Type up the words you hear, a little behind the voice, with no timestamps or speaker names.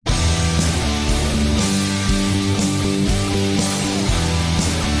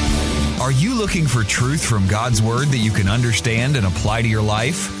Are you looking for truth from God's Word that you can understand and apply to your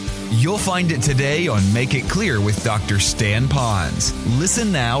life? You'll find it today on Make It Clear with Dr. Stan Ponz.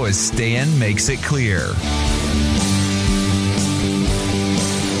 Listen now as Stan makes it clear.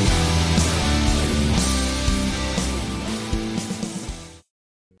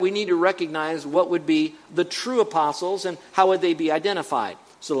 We need to recognize what would be the true apostles and how would they be identified.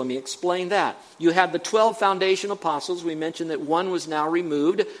 So let me explain that. You have the 12 foundation apostles. We mentioned that one was now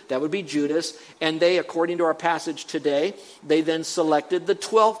removed. That would be Judas. And they, according to our passage today, they then selected the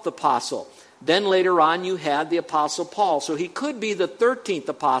 12th apostle. Then later on you had the apostle Paul. So he could be the 13th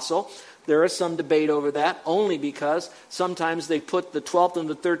apostle. There is some debate over that, only because sometimes they put the 12th and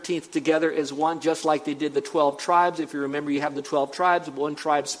the 13th together as one, just like they did the 12 tribes. If you remember, you have the 12 tribes. One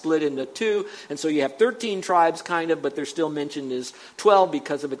tribe split into two, and so you have 13 tribes, kind of, but they're still mentioned as 12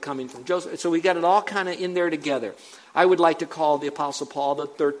 because of it coming from Joseph. So we got it all kind of in there together. I would like to call the Apostle Paul the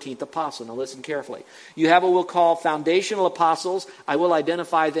 13th apostle. Now listen carefully. You have what we'll call foundational apostles. I will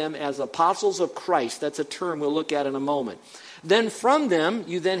identify them as apostles of Christ. That's a term we'll look at in a moment. Then from them,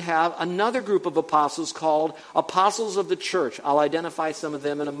 you then have another group of apostles called apostles of the church. I'll identify some of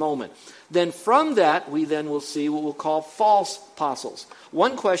them in a moment. Then from that, we then will see what we'll call false apostles.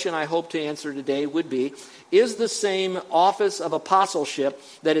 One question I hope to answer today would be, is the same office of apostleship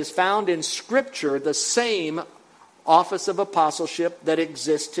that is found in Scripture the same office of apostleship that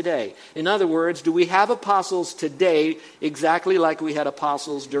exists today? In other words, do we have apostles today exactly like we had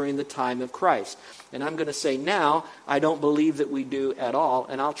apostles during the time of Christ? And I'm going to say now, I don't believe that we do at all,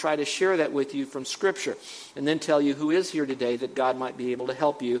 and I'll try to share that with you from Scripture, and then tell you who is here today that God might be able to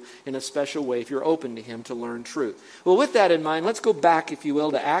help you in a special way if you're open to Him to learn truth. Well, with that in mind, let's go back, if you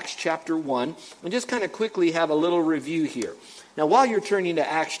will, to Acts chapter 1, and just kind of quickly have a little review here. Now, while you're turning to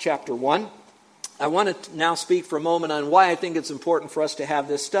Acts chapter 1, I want to now speak for a moment on why I think it's important for us to have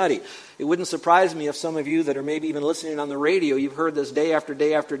this study. It wouldn't surprise me if some of you that are maybe even listening on the radio, you've heard this day after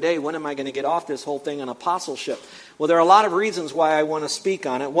day after day, when am I going to get off this whole thing on apostleship? Well, there are a lot of reasons why I want to speak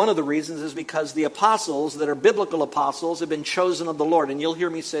on it. One of the reasons is because the apostles that are biblical apostles have been chosen of the Lord. And you'll hear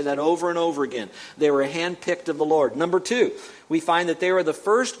me say that over and over again. They were handpicked of the Lord. Number two, we find that they were the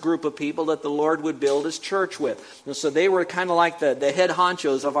first group of people that the Lord would build His church with. And so they were kind of like the head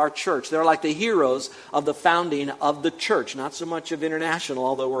honchos of our church. They're like the heroes of the founding of the church. Not so much of international,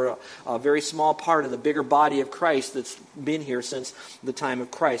 although we're a very small part of the bigger body of Christ that's been here since the time of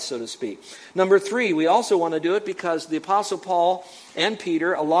Christ, so to speak. Number three, we also want to do it because the Apostle Paul and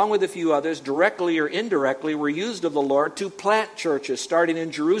Peter, along with a few others, directly or indirectly, were used of the Lord to plant churches, starting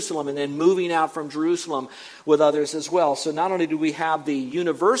in Jerusalem and then moving out from Jerusalem with others as well. So not only do we have the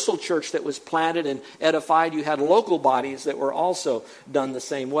universal church that was planted and edified, you had local bodies that were also done the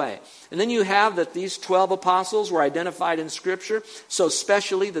same way. And then you have that these 12 apostles were identified in Scripture so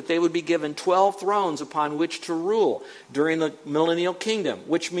specially that they would be given 12 thrones upon which to rule during the millennial kingdom,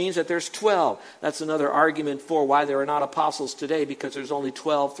 which means that there's 12. That's another argument for why there are not apostles today, because there's only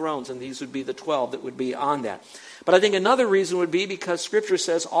 12 thrones, and these would be the 12 that would be on that. But I think another reason would be because Scripture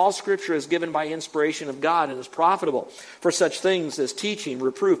says all Scripture is given by inspiration of God and is profitable for such things as teaching,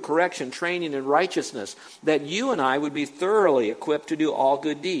 reproof, correction, training in righteousness, that you and I would be thoroughly equipped to do all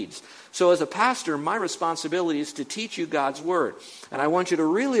good deeds. So as a pastor, my responsibility is to teach you God's Word. And I want you to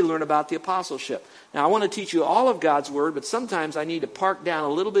really learn about the apostleship. Now, I want to teach you all of God's Word, but sometimes I need to park down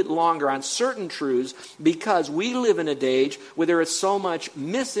a little bit longer on certain truths because we live in a age where there is so much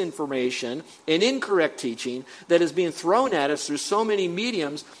misinformation and incorrect teaching that is being thrown at us through so many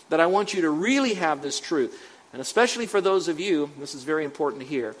mediums that I want you to really have this truth. And especially for those of you, this is very important to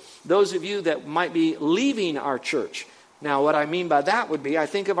hear, those of you that might be leaving our church. Now, what I mean by that would be, I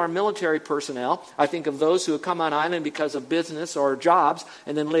think of our military personnel. I think of those who have come on island because of business or jobs,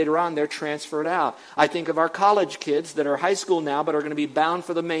 and then later on they're transferred out. I think of our college kids that are high school now but are going to be bound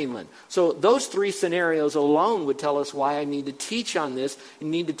for the mainland. So those three scenarios alone would tell us why I need to teach on this and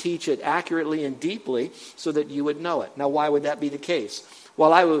need to teach it accurately and deeply so that you would know it. Now, why would that be the case?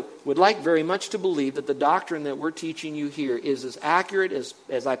 Well, I would like very much to believe that the doctrine that we're teaching you here is as accurate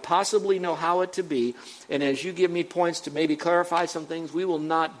as I possibly know how it to be. And as you give me points to maybe clarify some things, we will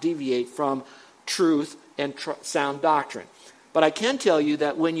not deviate from truth and sound doctrine. But I can tell you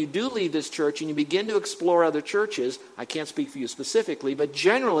that when you do leave this church and you begin to explore other churches, I can't speak for you specifically, but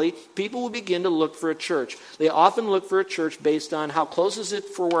generally people will begin to look for a church. They often look for a church based on how close is it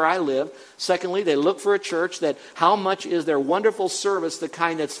for where I live. Secondly, they look for a church that how much is their wonderful service, the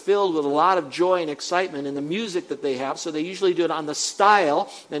kind that's filled with a lot of joy and excitement in the music that they have. So they usually do it on the style,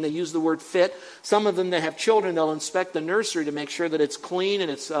 and they use the word fit. Some of them that have children, they'll inspect the nursery to make sure that it's clean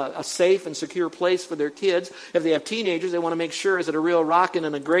and it's a safe and secure place for their kids. If they have teenagers, they want to make sure is it a real rockin'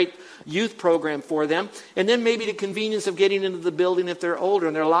 and a great youth program for them. And then maybe the convenience of getting into the building if they're older.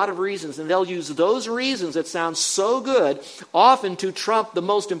 And there are a lot of reasons. And they'll use those reasons that sound so good often to trump the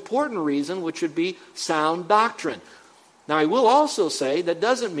most important reason, which would be sound doctrine. Now, I will also say that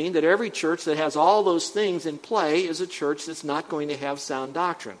doesn't mean that every church that has all those things in play is a church that's not going to have sound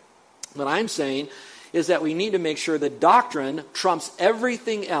doctrine. What I'm saying is that we need to make sure that doctrine trumps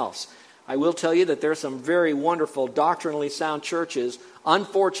everything else. I will tell you that there are some very wonderful doctrinally sound churches,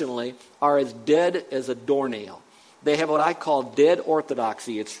 unfortunately, are as dead as a doornail. They have what I call dead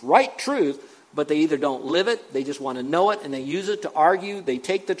orthodoxy. It's right truth, but they either don't live it, they just want to know it, and they use it to argue. They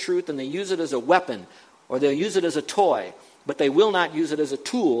take the truth and they use it as a weapon, or they'll use it as a toy, but they will not use it as a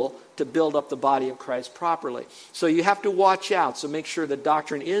tool to build up the body of Christ properly. So you have to watch out. So make sure that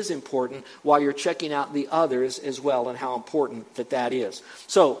doctrine is important while you're checking out the others as well and how important that is.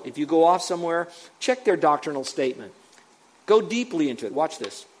 So if you go off somewhere, check their doctrinal statement. Go deeply into it. Watch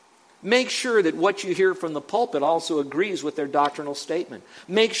this. Make sure that what you hear from the pulpit also agrees with their doctrinal statement.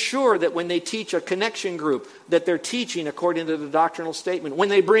 Make sure that when they teach a connection group, that they're teaching according to the doctrinal statement. When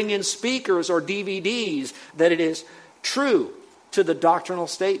they bring in speakers or DVDs, that it is true to the doctrinal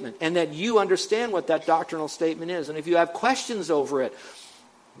statement and that you understand what that doctrinal statement is. And if you have questions over it,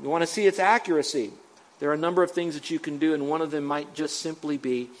 you want to see its accuracy, there are a number of things that you can do, and one of them might just simply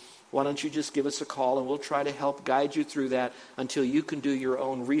be, why don't you just give us a call and we'll try to help guide you through that until you can do your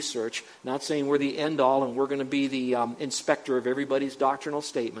own research. Not saying we're the end all and we're going to be the inspector of everybody's doctrinal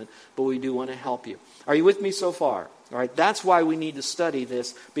statement, but we do want to help you. Are you with me so far? All right, that's why we need to study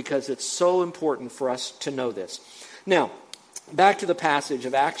this, because it's so important for us to know this. Now, back to the passage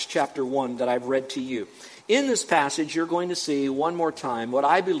of Acts chapter 1 that I've read to you. In this passage, you're going to see one more time what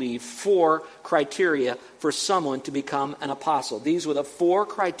I believe 4 criteria for someone to become an apostle. These were the 4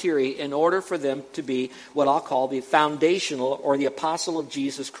 criteria in order for them to be what I'll call the foundational or the apostle of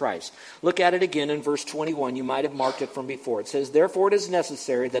Jesus Christ. Look at it again in verse 21. You might have marked it from before. It says, "Therefore it is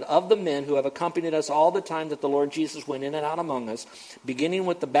necessary that of the men who have accompanied us all the time that the Lord Jesus went in and out among us, beginning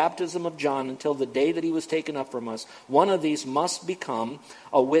with the baptism of John until the day that he was taken up from us, one of these must become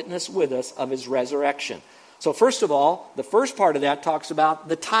a witness with us of his resurrection." So first of all, the first part of that talks about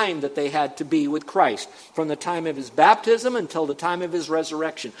the time that they had to be with Christ. From the time of his baptism until the time of his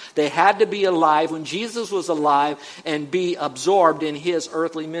resurrection. They had to be alive when Jesus was alive and be absorbed in his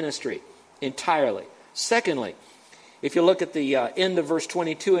earthly ministry entirely. Secondly, if you look at the end of verse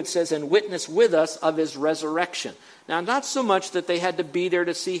 22, it says, "And witness with us of his resurrection." Now, not so much that they had to be there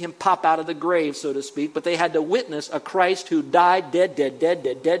to see him pop out of the grave, so to speak, but they had to witness a Christ who died, dead,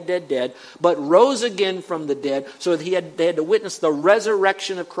 but rose again from the dead. So they had to witness the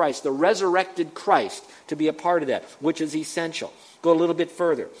resurrection of Christ, the resurrected Christ, to be a part of that, which is essential. Go a little bit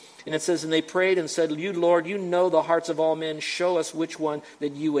further. And it says, "And they prayed and said, You, Lord, you know the hearts of all men. Show us which one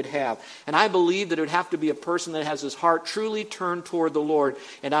that you would have." And I believe that it would have to be a person that has his heart truly turned toward the Lord.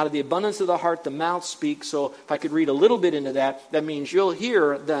 And out of the abundance of the heart, the mouth speaks. So if I could read a little bit into that, that means you'll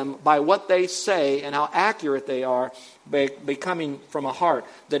hear them by what they say and how accurate they are by coming from a heart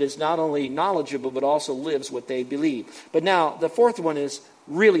that is not only knowledgeable, but also lives what they believe. But now, the fourth one is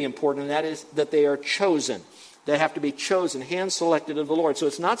really important, and that is that they are chosen. They have to be chosen, hand-selected of the Lord. So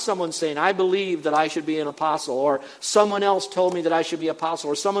it's not someone saying, "I believe that I should be an apostle," or "someone else told me that I should be an apostle,"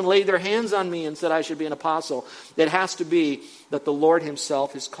 or "someone laid their hands on me and said I should be an apostle." It has to be that the Lord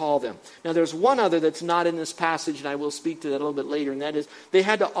himself has called them. Now there's one other that's not in this passage, and I will speak to that a little bit later, and that is they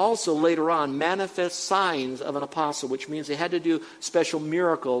had to also later on manifest signs of an apostle, which means they had to do special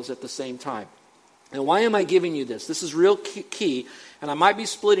miracles at the same time. Now why am I giving you this? This is real key, and I might be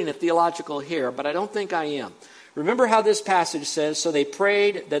splitting a theological hair, but I don't think I am. Remember how this passage says, so they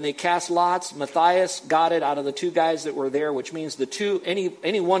prayed, then they cast lots. Matthias got it out of the 2 guys that were there, which means the 2,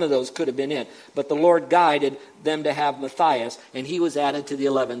 any one of those could have been it. But the Lord guided them to have Matthias, and he was added to the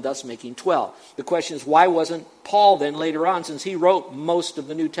 11, thus making 12. The question is, why wasn't Paul then later on, since he wrote most of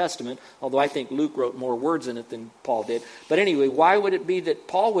the New Testament, although I think Luke wrote more words in it than Paul did. But anyway, why would it be that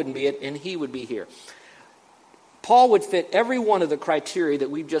Paul wouldn't be it and he would be here? Paul would fit every one of the criteria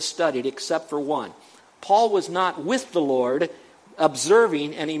that we've just studied except for one. Paul was not with the Lord,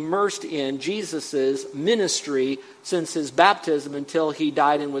 observing and immersed in Jesus' ministry since his baptism until he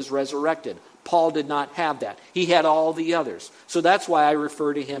died and was resurrected. Paul did not have that. He had all the others. So that's why I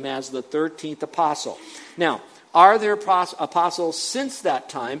refer to him as the 13th apostle. Now, are there apostles since that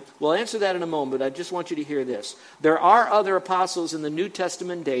time? We'll answer that in a moment, but I just want you to hear this. There are other apostles in the New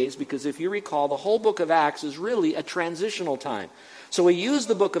Testament days, because if you recall, the whole book of Acts is really a transitional time. So we use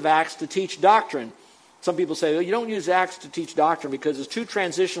the book of Acts to teach doctrine, Some people say, well, you don't use Acts to teach doctrine because it's too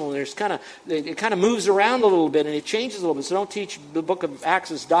transitional and it kind of moves around a little bit and it changes a little bit, so don't teach the book of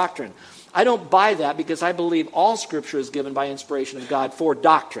Acts as doctrine. I don't buy that because I believe all Scripture is given by inspiration of God for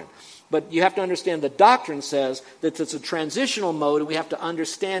doctrine. But you have to understand the doctrine says that it's a transitional mode and we have to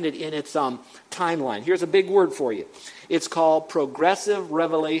understand it in its timeline. Here's a big word for you. It's called progressive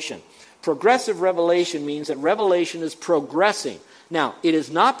revelation. Progressive revelation means that revelation is progressing. Now, it is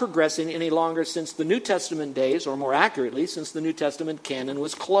not progressing any longer since the New Testament days, or more accurately, since the New Testament canon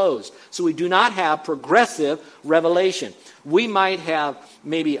was closed. So we do not have progressive revelation. We might have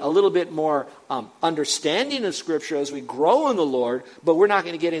maybe a little bit more understanding of Scripture as we grow in the Lord, but we're not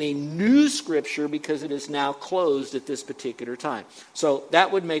going to get any new Scripture because it is now closed at this particular time. So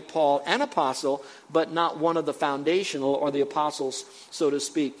that would make Paul an apostle, but not one of the foundational or the apostles, so to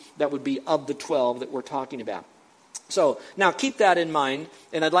speak, that would be of the 12 that we're talking about. So now keep that in mind,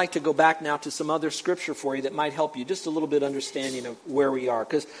 and I'd like to go back now to some other scripture for you that might help you just a little bit understanding of where we are.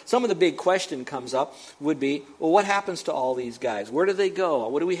 Because some of the big question comes up would be, well, what happens to all these guys? Where do they go?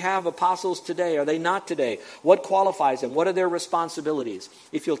 What do we have apostles today? Are they not today? What qualifies them? What are their responsibilities?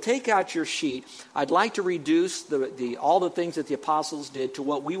 If you'll take out your sheet, I'd like to reduce all the things that the apostles did to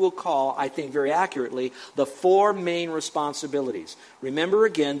what we will call, I think very accurately, the 4 main responsibilities. Remember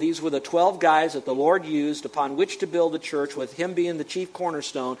again, these were the 12 guys that the Lord used upon which to build the church, with him being the chief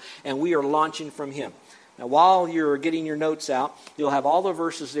cornerstone, and we are launching from him. Now, while you're getting your notes out, you'll have all the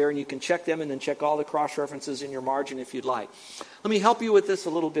verses there, and you can check them and then check all the cross-references in your margin if you'd like. Let me help you with this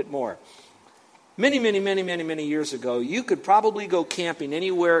a little bit more. Many years ago, you could probably go camping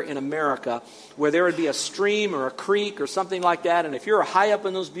anywhere in America where there would be a stream or a creek or something like that, and if you're high up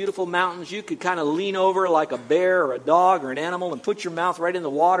in those beautiful mountains, you could kind of lean over like a bear or a dog or an animal and put your mouth right in the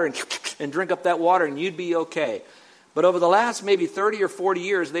water and drink up that water, and you'd be okay. But over the last maybe 30 or 40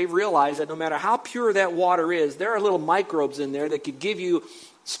 years, they've realized that no matter how pure that water is, there are little microbes in there that could give you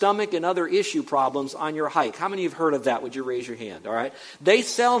stomach and other issue problems on your hike. How many of you have heard of that? Would you raise your hand? All right. They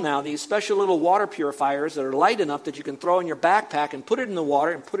sell now these special little water purifiers that are light enough that you can throw in your backpack and put it in the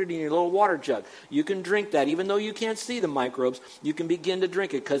water and put it in your little water jug. You can drink that. Even though you can't see the microbes, you can begin to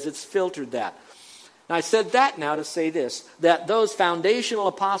drink it because it's filtered that. And I said that now to say this, that those foundational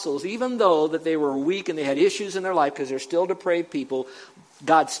apostles, even though that they were weak and they had issues in their life because they're still depraved people,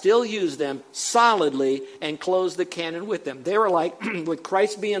 God still used them solidly and closed the canon with them. They were like, with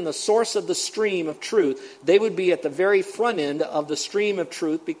Christ being the source of the stream of truth, they would be at the very front end of the stream of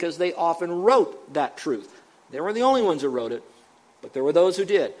truth because they often wrote that truth. They weren't the only ones who wrote it, but there were those who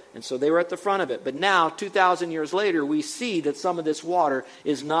did. And so they were at the front of it. But now, 2,000 years later, we see that some of this water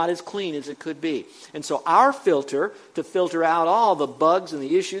is not as clean as it could be. And so our filter, to filter out all the bugs and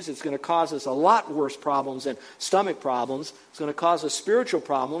the issues, it's going to cause us a lot worse problems than stomach problems. It's going to cause us spiritual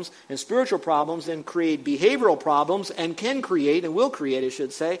problems. And spiritual problems then create behavioral problems and can create, and will create, I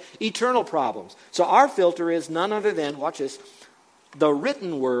should say, eternal problems. So our filter is none other than, watch this, the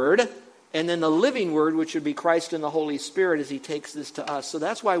written word, and then the living word, which would be Christ and the Holy Spirit as he takes this to us. So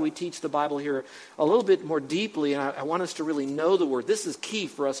that's why we teach the Bible here a little bit more deeply, and I want us to really know the word. This is key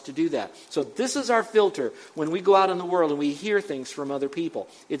for us to do that. So this is our filter when we go out in the world and we hear things from other people.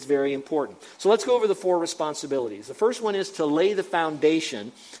 It's very important. So let's go over the 4 responsibilities. The first one is to lay the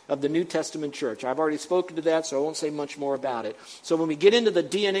foundation of the New Testament church. I've already spoken to that, so I won't say much more about it. So when we get into the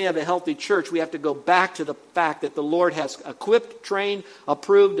DNA of a healthy church, we have to go back to the fact that the Lord has equipped, trained,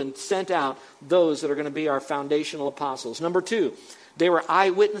 approved, and sent out those that are going to be our foundational apostles. Number 2, they were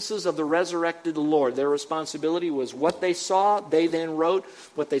eyewitnesses of the resurrected Lord. Their responsibility was what they saw. They then wrote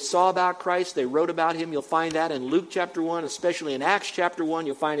what they saw about Christ. They wrote about him. You'll find that in Luke chapter 1, especially in Acts chapter 1.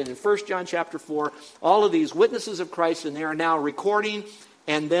 You'll find it in 1 John chapter 4. All of these witnesses of Christ, and they are now recording,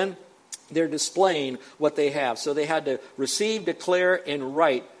 and then they're displaying what they have. So they had to receive, declare, and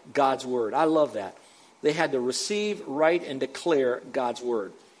write God's word. I love that. They had to receive, write, and declare God's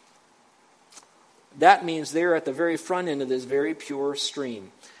word. That means they're at the very front end of this very pure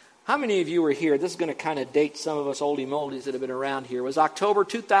stream. How many of you were here? This is going to kind of date some of us oldie moldies that have been around here. It was October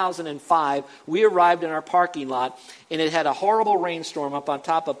 2005. We arrived in our parking lot, and it had a horrible rainstorm up on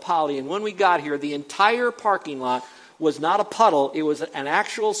top of Poly. And when we got here, the entire parking lot was not a puddle. It was an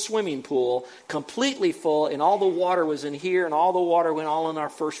actual swimming pool, completely full, and all the water was in here, and all the water went all on our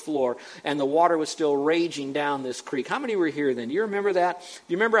first floor, and the water was still raging down this creek. How many were here then? Do you remember that? Do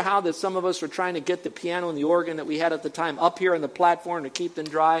you remember how that some of us were trying to get the piano and the organ that we had at the time up here on the platform to keep them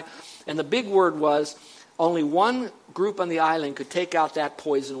dry? And the big word was, only one group on the island could take out that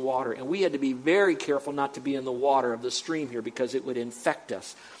poison water, and we had to be very careful not to be in the water of the stream here because it would infect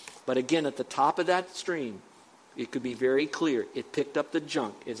us. But again, at the top of that stream, it could be very clear. It picked up the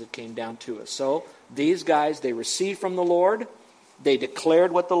junk as it came down to us. So These guys, they received from the Lord. They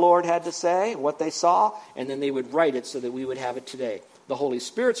declared what the Lord had to say, what they saw, and then they would write it so that we would have it today. The Holy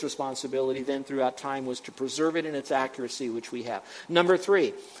Spirit's responsibility then throughout time was to preserve it in its accuracy, which we have. Number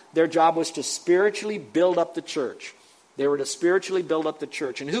 3, their job was to spiritually build up the church. They were to spiritually build up the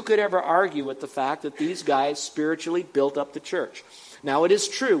church. And who could ever argue with the fact that these guys spiritually built up the church? Now, it is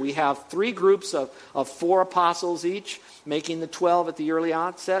true. We have 3 groups of 4 apostles each, making the 12 at the early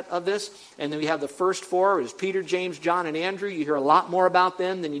onset of this. And then we have the first 4, is Peter, James, John, and Andrew. You hear a lot more about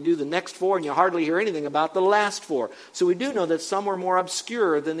them than you do the next 4, and you hardly hear anything about the last 4. So we do know that some were more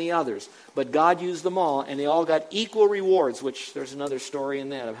obscure than the others. But God used them all, and they all got equal rewards, which there's another story in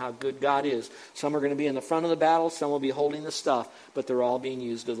that of how good God is. Some are going to be in the front of the battle, some will be holding the stuff, but they're all being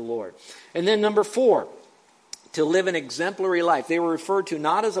used of the Lord. And then number 4, to live an exemplary life. They were referred to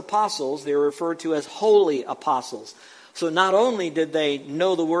not as apostles, they were referred to as holy apostles. So not only did they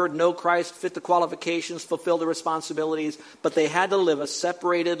know the Word, know Christ, fit the qualifications, fulfill the responsibilities, but they had to live a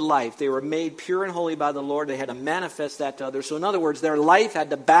separated life. They were made pure and holy by the Lord. They had to manifest that to others. So in other words, their life had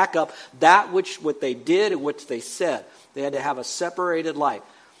to back up that what they did and which they said. They had to have a separated life.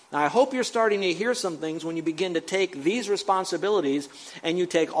 Now, I hope you're starting to hear some things when you begin to take these responsibilities and you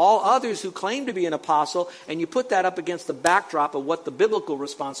take all others who claim to be an apostle and you put that up against the backdrop of what the biblical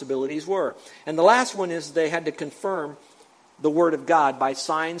responsibilities were. And the last one is they had to confirm the Word of God by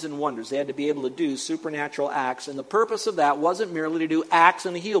signs and wonders. They had to be able to do supernatural acts. And the purpose of that wasn't merely to do acts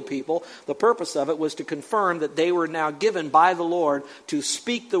and heal people. The purpose of it was to confirm that they were now given by the Lord to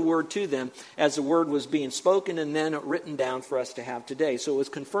speak the Word to them as the Word was being spoken and then written down for us to have today. So it was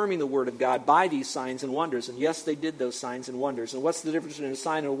confirming the Word of God by these signs and wonders. And yes, they did those signs and wonders. And what's the difference between a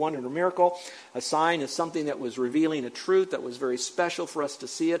sign and a wonder and a miracle? A sign is something that was revealing a truth that was very special for us to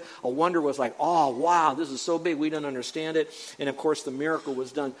see it. A wonder was like, oh, wow, this is so big, we don't understand it. And of course, the miracle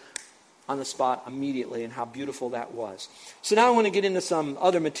was done on the spot immediately, and how beautiful that was. So now I want to get into some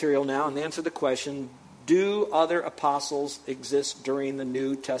other material now and answer the question, do other apostles exist during the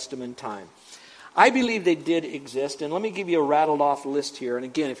New Testament time? I believe they did exist, and let me give you a rattled off list here. And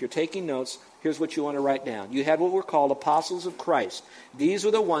again, if you're taking notes, here's what you want to write down. You had what were called apostles of Christ. These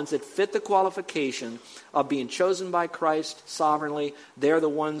were the ones that fit the qualification of being chosen by Christ sovereignly. They're the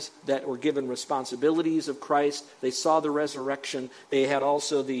ones that were given responsibilities of Christ. They saw the resurrection. They had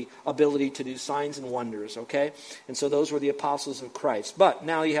also the ability to do signs and wonders, okay? And so those were the apostles of Christ. But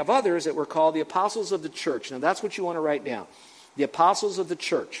now you have others that were called the apostles of the church. Now that's what you want to write down. The apostles of the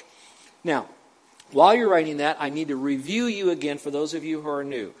church. Now, while you're writing that, I need to review you again for those of you who are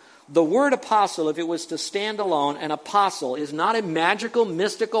new. The word apostle, if it was to stand alone, an apostle is not a magical,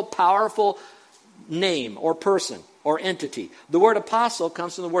 mystical, powerful name or person or entity. The word apostle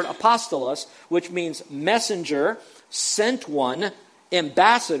comes from the word apostolos, which means messenger, sent one,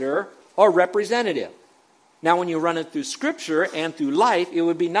 ambassador, or representative. Now, when you run it through Scripture and through life, it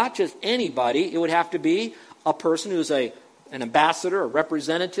would be not just anybody. It would have to be a person who's an ambassador, a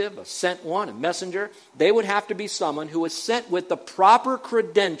representative, a sent one, a messenger. They would have to be someone who was sent with the proper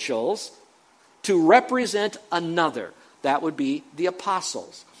credentials to represent another. That would be the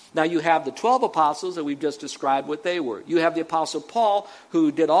apostles. Now you have the 12 apostles that we've just described what they were. You have the apostle Paul, who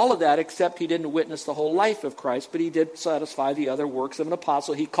did all of that, except he didn't witness the whole life of Christ, but he did satisfy the other works of an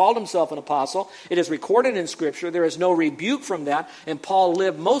apostle. He called himself an apostle. It is recorded in Scripture. There is no rebuke from that. And Paul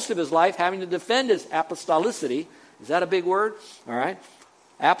lived most of his life having to defend his apostolicity. Is that a big word? All right.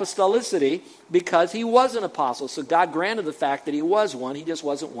 Apostolicity, because he was an apostle. So God granted the fact that he was one. He just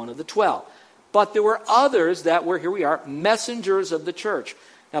wasn't one of the 12. But there were others that were, here we are, messengers of the church.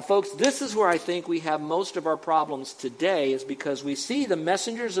 Now, folks, this is where I think we have most of our problems today, is because we see the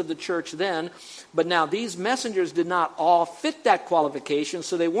messengers of the church then, but now these messengers did not all fit that qualification,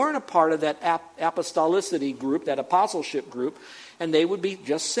 so they weren't a part of that apostolicity group, that apostleship group, and they would be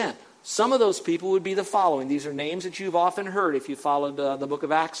just sent. Some of those people would be the following. These are names that you've often heard if you followed the book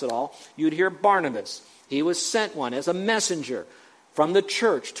of Acts at all. You'd hear Barnabas. He was sent one as a messenger from the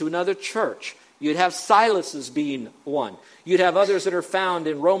church to another church. You'd have Silas as being one. You'd have others that are found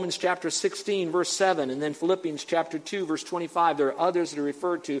in Romans chapter 16, verse 7, and then Philippians chapter 2, verse 25. There are others that are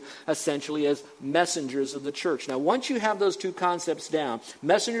referred to essentially as messengers of the church. Now, once you have those two concepts down,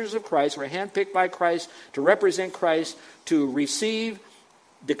 messengers of Christ were handpicked by Christ to represent Christ, to receive,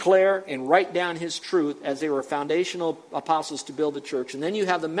 declare, and write down his truth as they were foundational apostles to build the church. And then you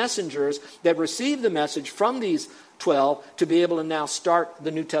have the messengers that received the message from these 12 to be able to now start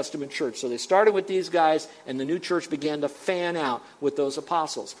the New Testament church. So they started with these guys, and the new church began to fan out with those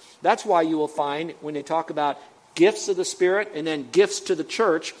apostles. That's why you will find when they talk about gifts of the Spirit and then gifts to the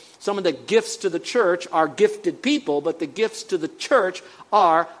church. Some of the gifts to the church are gifted people, but the gifts to the church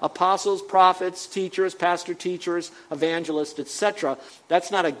are apostles, prophets, teachers, pastor teachers, evangelists, etc. That's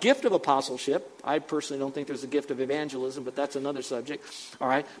not a gift of apostleship. I personally don't think there's a gift of evangelism, but that's another subject. All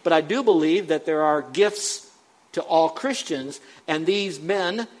right. But I do believe that there are gifts to all Christians, and these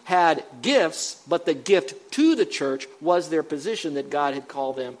men had gifts, but the gift to the church was their position that God had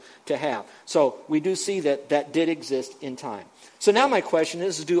called them to have. So we do see that that did exist in time. So now my question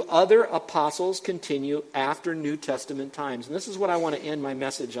is, do other apostles continue after New Testament times? And this is what I want to end my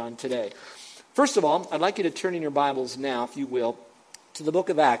message on today. First of all, I'd like you to turn in your Bibles now, if you will, to the book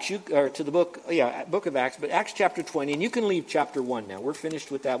of Acts, book of Acts, but Acts chapter 20, and you can leave chapter 1 now. We're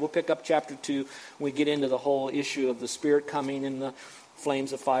finished with that. We'll pick up chapter 2 when we get into the whole issue of the Spirit coming and the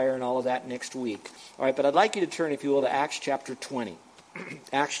flames of fire and all of that next week. All right, but I'd like you to turn, if you will, to Acts chapter 20.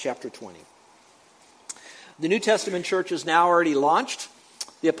 Acts chapter 20. The New Testament church is now already launched.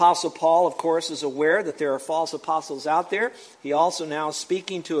 The Apostle Paul, of course, is aware that there are false apostles out there. He also now is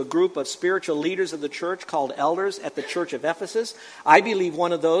speaking to a group of spiritual leaders of the church called elders at the church of Ephesus. I believe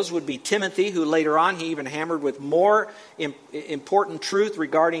one of those would be Timothy, who later on he even hammered with more important truth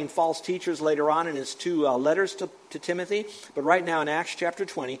regarding false teachers later on in his 2 letters to Timothy. But right now in Acts chapter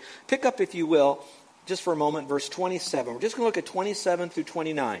 20, pick up, if you will, just for a moment, verse 27. We're just going to look at 27 through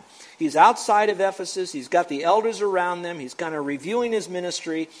 29. He's outside of Ephesus. He's got the elders around them. He's kind of reviewing his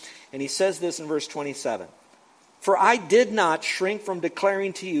ministry. And he says this in verse 27. For I did not shrink from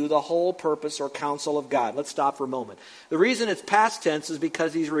declaring to you the whole purpose or counsel of God. Let's stop for a moment. The reason it's past tense is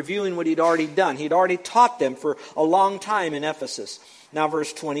because he's reviewing what he'd already done. He'd already taught them for a long time in Ephesus. Now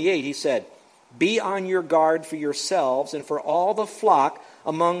verse 28, he said, Be on your guard for yourselves and for all the flock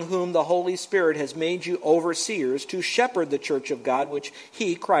among whom the Holy Spirit has made you overseers to shepherd the church of God, which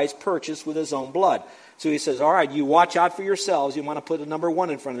he, Christ, purchased with his own blood. So he says, all right, you watch out for yourselves. You want to put a number 1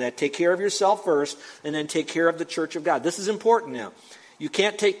 in front of that. Take care of yourself first, and then take care of the church of God. This is important now. You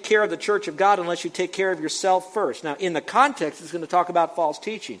can't take care of the church of God unless you take care of yourself first. Now, in the context, it's going to talk about false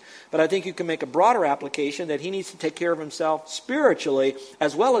teaching. But I think you can make a broader application that he needs to take care of himself spiritually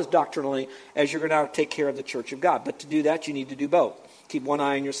as well as doctrinally as you're going to take care of the church of God. But to do that, you need to do both. Keep one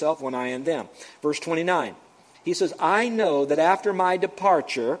eye on yourself, one eye on them. Verse 29, he says, I know that after my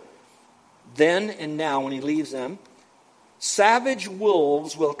departure, then and now when he leaves them, savage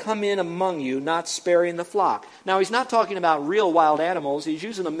wolves will come in among you, not sparing the flock. Now, he's not talking about real wild animals. He's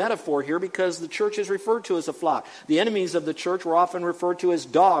using a metaphor here because the church is referred to as a flock. The enemies of the church were often referred to as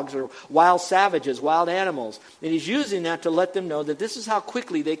dogs or wild savages, wild animals. And he's using that to let them know that this is how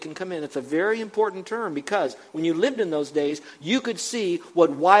quickly they can come in. It's a very important term because when you lived in those days, you could see what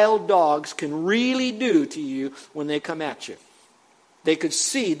wild dogs can really do to you when they come at you. They could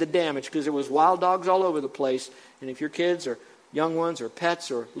see the damage because there was wild dogs all over the place. And if your kids or young ones or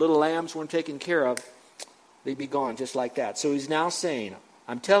pets or little lambs weren't taken care of, they'd be gone just like that. So he's now saying,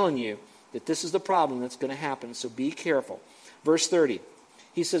 I'm telling you that this is the problem that's going to happen, so be careful. Verse 30,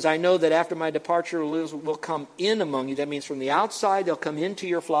 he says, I know that after my departure will come in among you. That means from the outside they'll come into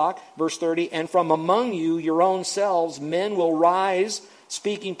your flock. Verse 30, and from among you, your own selves, men will rise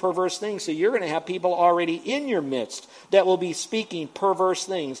speaking perverse things. So you're going to have people already in your midst that will be speaking perverse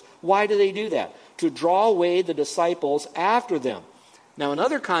things. Why do they do that? To draw away the disciples after them. Now, in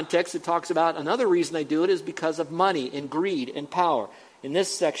other contexts, it talks about another reason they do it is because of money and greed and power. In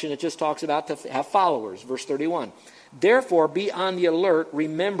this section, it just talks about to have followers. Verse 31. Therefore, be on the alert,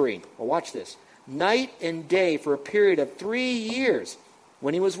 remembering, well, watch this, night and day for a period of 3 years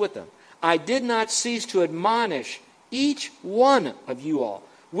when he was with them. I did not cease to admonish each one of you all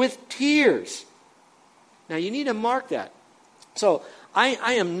with tears. Now, you need to mark that. So, I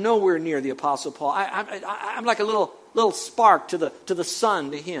am nowhere near the Apostle Paul. I'm like a little spark to the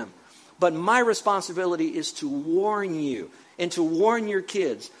sun to him. But my responsibility is to warn you and to warn your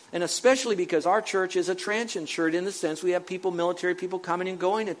kids. And especially because our church is a transient church in the sense we have people, military people coming and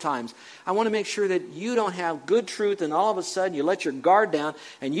going at times. I want to make sure that you don't have good truth and all of a sudden you let your guard down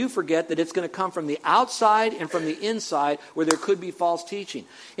and you forget that it's going to come from the outside and from the inside where there could be false teaching.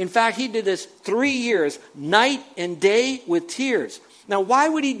 In fact, he did this 3 years, night and day with tears. Now, why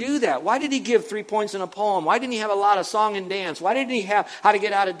would he do that? Why did he give 3 points in a poem? Why didn't he have a lot of song and dance? Why didn't he have how to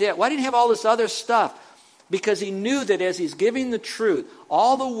get out of debt? Why didn't he have all this other stuff? Because he knew that as he's giving the truth,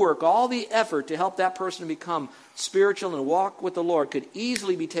 all the work, all the effort to help that person become spiritual and walk with the Lord could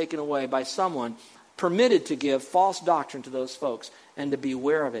easily be taken away by someone permitted to give false doctrine to those folks and to be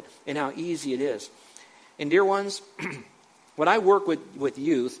aware of it and how easy it is. And dear ones, when I work with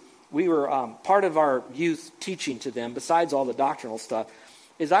youth, we were part of our youth teaching to them, besides all the doctrinal stuff,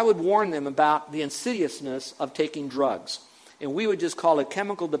 is I would warn them about the insidiousness of taking drugs. And we would just call it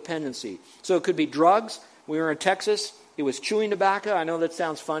chemical dependency. So it could be drugs. We were in Texas. It was chewing tobacco. I know that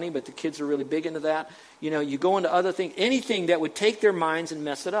sounds funny, but the kids are really big into that. You go into other things, anything that would take their minds and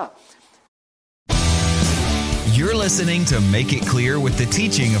mess it up. You're listening to Make It Clear with the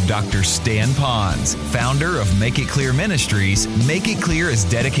teaching of Dr. Stan Ponz, founder of Make It Clear Ministries. Make It Clear is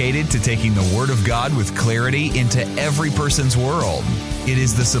dedicated to taking the Word of God with clarity into every person's world. It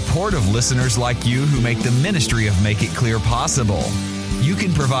is the support of listeners like you who make the ministry of Make It Clear possible. You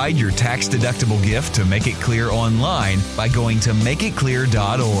can provide your tax-deductible gift to Make It Clear online by going to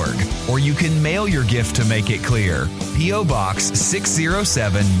makeitclear.org, or you can mail your gift to Make It Clear, P.O. Box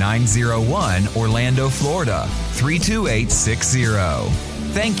 607901, Orlando, Florida 32860.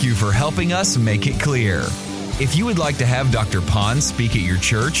 Thank you for helping us make it clear. If you would like to have Dr. Ponz speak at your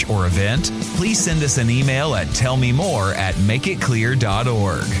church or event, please send us an email at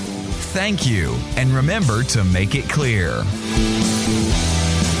tellmemore@makeitclear.org. Thank you, and remember to make it clear.